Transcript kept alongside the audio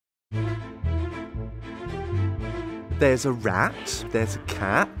There's a rat, there's a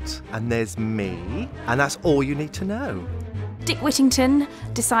cat, and there's me, and that's all you need to know. Dick Whittington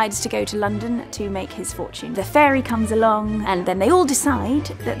decides to go to London to make his fortune. The fairy comes along, and then they all decide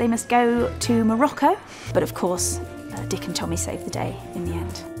that they must go to Morocco. But of course, Dick and Tommy save the day in the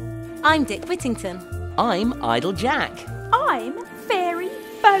end. I'm Dick Whittington. I'm Idle Jack. I'm Fairy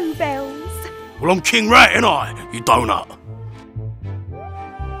Bowbells. Well, I'm King Rat, ain't I, you donut?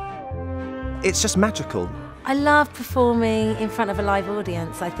 It's just magical. I love performing in front of a live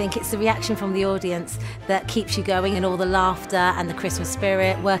audience. I think it's the reaction from the audience that keeps you going, and all the laughter and the Christmas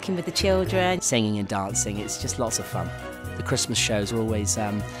spirit, working with the children. Singing and dancing, it's just lots of fun. The Christmas shows are always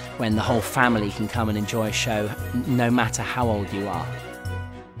when the whole family can come and enjoy a show, no matter how old you are.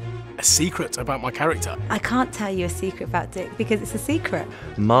 A secret about my character. I can't tell you a secret about Dick because it's a secret.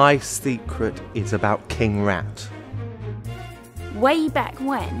 My secret is about King Rat. Way back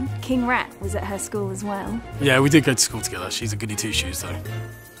when, King Rat was at her school as well. Yeah, we did go to school together. She's a goody two-shoes, though.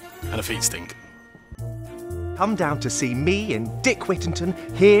 And her feet stink. Come down to see me and Dick Whittington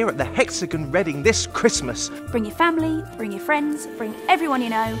here at the Hexagon Reading this Christmas. Bring your family, bring your friends, bring everyone you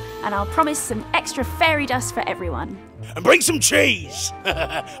know, and I'll promise some extra fairy dust for everyone. And bring some cheese!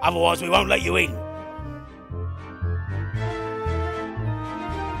 Otherwise we won't let you in.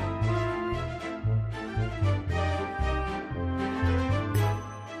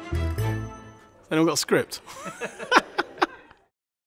 Anyone got a script?